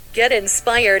Get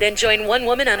inspired and join one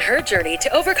woman on her journey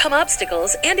to overcome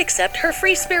obstacles and accept her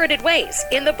free-spirited ways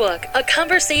in the book, A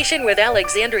Conversation with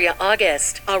Alexandria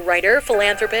August. A writer,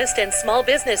 philanthropist, and small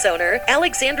business owner,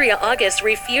 Alexandria August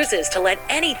refuses to let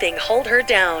anything hold her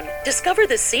down. Discover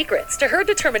the secrets to her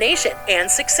determination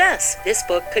and success. This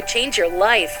book could change your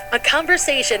life. A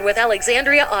Conversation with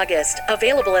Alexandria August,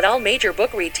 available at all major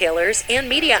book retailers and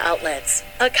media outlets.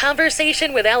 A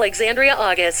Conversation with Alexandria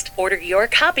August. Order your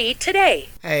copy today.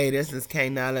 Hey, this is K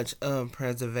Knowledge of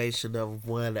Preservation of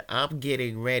One. I'm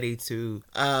getting ready to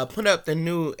put up the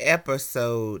new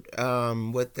episode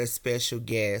with the special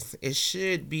guest. It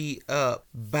should be up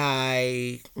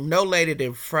by no later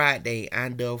than Friday, I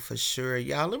know for sure.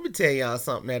 Y'all, let me tell y'all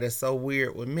something that is so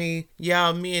weird with me.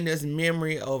 Y'all, me and this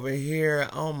memory over here,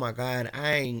 oh my God,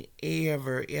 I ain't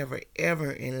ever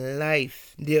in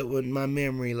life dealt with my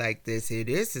memory like this here.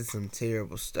 This is some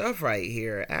terrible stuff right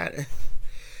here.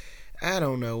 I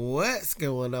don't know what's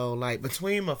going on. Like,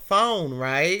 between my phone,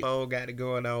 right? Phone got it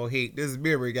going on. This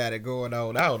memory got it going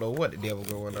on. I don't know what the devil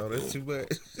going on. It's too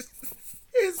much.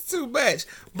 It's too much.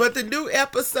 But the new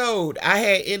episode I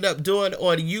had end up doing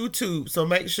on YouTube. So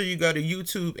make sure you go to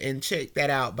YouTube and check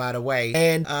that out, by the way.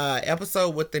 And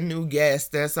episode with the new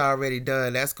guest, that's already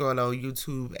done. That's going on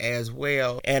YouTube as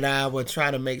well. And I will try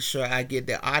to make sure I get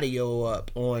the audio up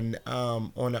on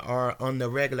the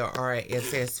regular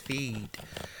RSS feed.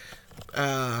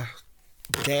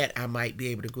 That I might be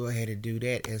able to go ahead and do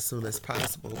that as soon as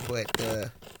possible, but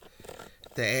the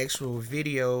actual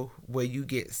video where you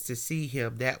get to see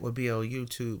him, that would be on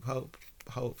YouTube.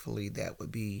 Hopefully that would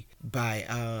be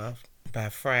by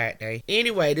Friday.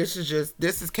 Anyway, this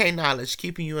is K Knowledge,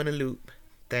 keeping you in the loop.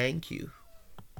 Thank you.